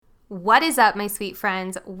What is up, my sweet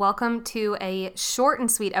friends? Welcome to a short and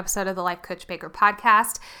sweet episode of the Life Coach Baker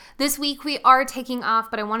podcast. This week we are taking off,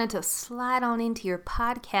 but I wanted to slide on into your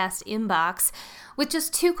podcast inbox with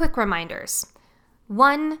just two quick reminders.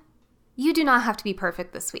 One, you do not have to be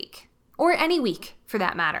perfect this week, or any week for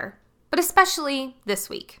that matter, but especially this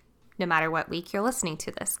week. No matter what week you're listening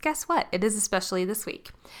to this, guess what? It is especially this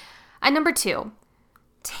week. And number two,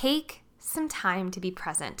 take some time to be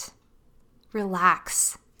present.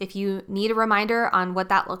 Relax. If you need a reminder on what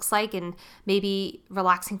that looks like and maybe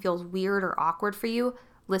relaxing feels weird or awkward for you,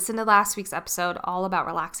 listen to last week's episode all about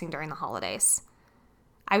relaxing during the holidays.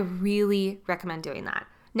 I really recommend doing that.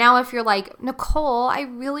 Now, if you're like, Nicole, I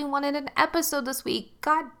really wanted an episode this week.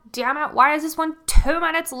 God damn it. Why is this one 2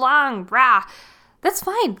 minutes long? Brah. That's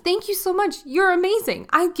fine. Thank you so much. You're amazing.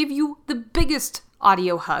 I give you the biggest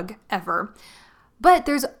audio hug ever. But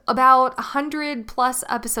there's about 100 plus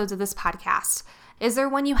episodes of this podcast. Is there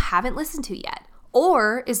one you haven't listened to yet?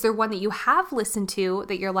 Or is there one that you have listened to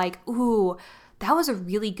that you're like, ooh, that was a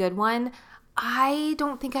really good one. I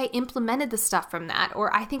don't think I implemented the stuff from that.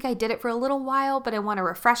 Or I think I did it for a little while, but I want a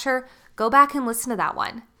refresher. Go back and listen to that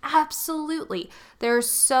one. Absolutely. There are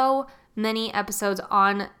so many episodes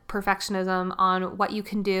on perfectionism, on what you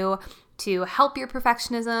can do to help your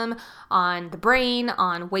perfectionism, on the brain,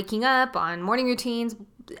 on waking up, on morning routines.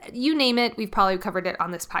 You name it, we've probably covered it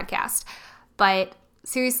on this podcast. But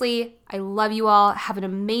seriously, I love you all. Have an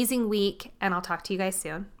amazing week, and I'll talk to you guys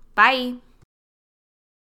soon. Bye.